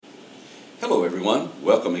Hello everyone,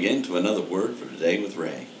 welcome again to another Word for Today with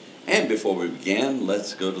Ray. And before we begin,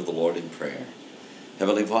 let's go to the Lord in prayer.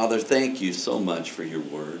 Heavenly Father, thank you so much for your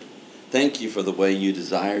Word. Thank you for the way you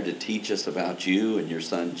desire to teach us about you and your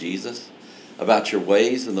Son Jesus, about your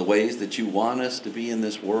ways and the ways that you want us to be in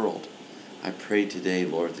this world. I pray today,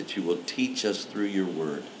 Lord, that you will teach us through your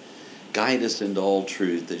Word. Guide us into all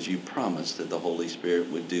truth as you promised that the Holy Spirit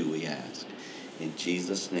would do, we ask. In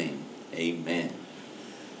Jesus' name, amen.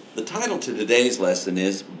 The title to today's lesson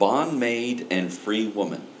is Bondmaid and Free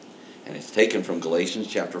Woman, and it's taken from Galatians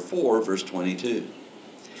chapter 4, verse 22.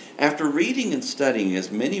 After reading and studying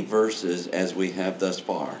as many verses as we have thus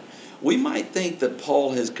far, we might think that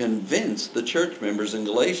Paul has convinced the church members in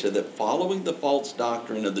Galatia that following the false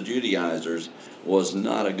doctrine of the Judaizers was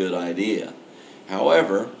not a good idea.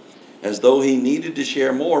 However, as though he needed to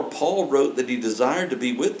share more, Paul wrote that he desired to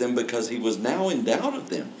be with them because he was now in doubt of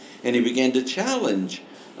them, and he began to challenge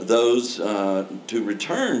those to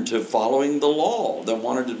return to following the law, that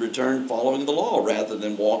wanted to return following the law rather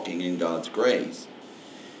than walking in God's grace.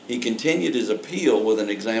 He continued his appeal with an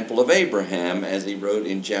example of Abraham, as he wrote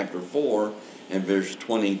in chapter 4 and verse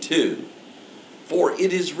 22. For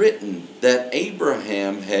it is written that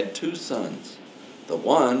Abraham had two sons, the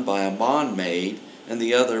one by a bondmaid and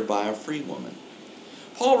the other by a free woman.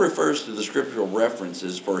 Paul refers to the scriptural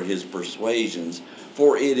references for his persuasions,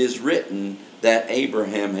 for it is written that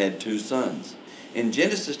Abraham had two sons. In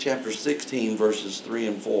Genesis chapter 16, verses 3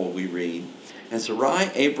 and 4, we read, And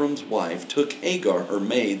Sarai, Abram's wife, took Hagar, her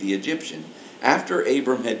maid, the Egyptian, after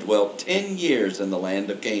Abram had dwelt 10 years in the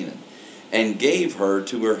land of Canaan, and gave her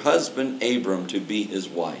to her husband Abram to be his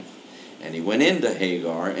wife. And he went in to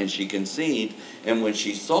Hagar, and she conceived, and when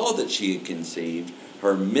she saw that she had conceived,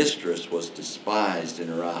 her mistress was despised in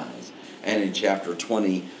her eyes. And in chapter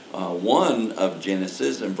 21 of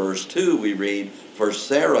Genesis, in verse 2, we read, For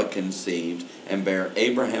Sarah conceived and bare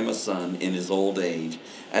Abraham a son in his old age,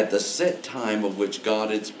 at the set time of which God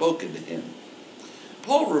had spoken to him.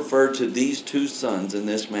 Paul referred to these two sons in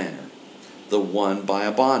this manner: the one by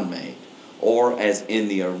a bondmaid, or as in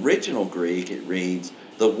the original Greek it reads,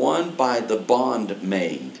 the one by the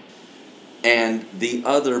bondmaid, and the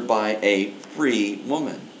other by a free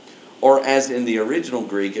woman. Or as in the original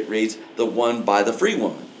Greek it reads, the one by the free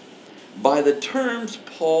woman. By the terms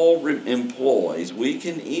Paul employs, we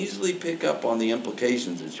can easily pick up on the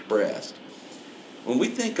implications expressed. When we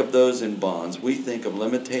think of those in bonds, we think of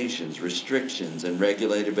limitations, restrictions, and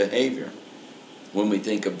regulated behavior. When we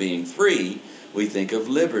think of being free, we think of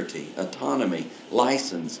liberty, autonomy,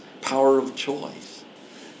 license, power of choice.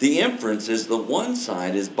 The inference is the one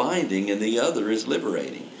side is binding and the other is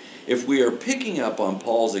liberating. If we are picking up on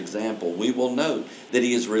Paul's example, we will note that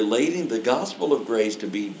he is relating the gospel of grace to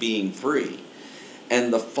being free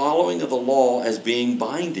and the following of the law as being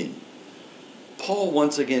binding. Paul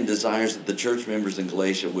once again desires that the church members in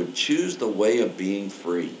Galatia would choose the way of being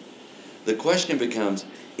free. The question becomes,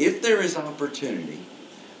 if there is opportunity,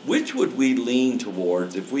 which would we lean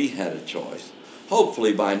towards if we had a choice?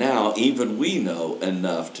 Hopefully by now, even we know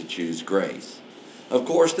enough to choose grace. Of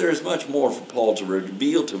course, there is much more for Paul to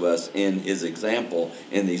reveal to us in his example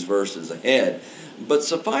in these verses ahead. But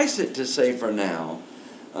suffice it to say for now,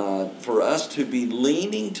 for us to be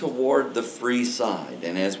leaning toward the free side.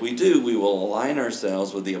 And as we do, we will align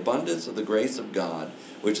ourselves with the abundance of the grace of God,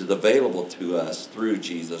 which is available to us through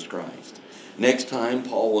Jesus Christ. Next time,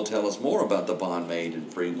 Paul will tell us more about the bondmaid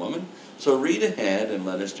and free woman. So read ahead and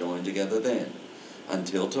let us join together then.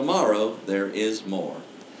 Until tomorrow, there is more.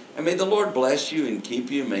 And may the Lord bless you and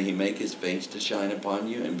keep you. May he make his face to shine upon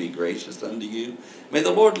you and be gracious unto you. May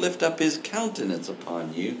the Lord lift up his countenance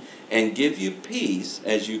upon you and give you peace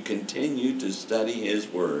as you continue to study his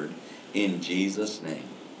word. In Jesus' name.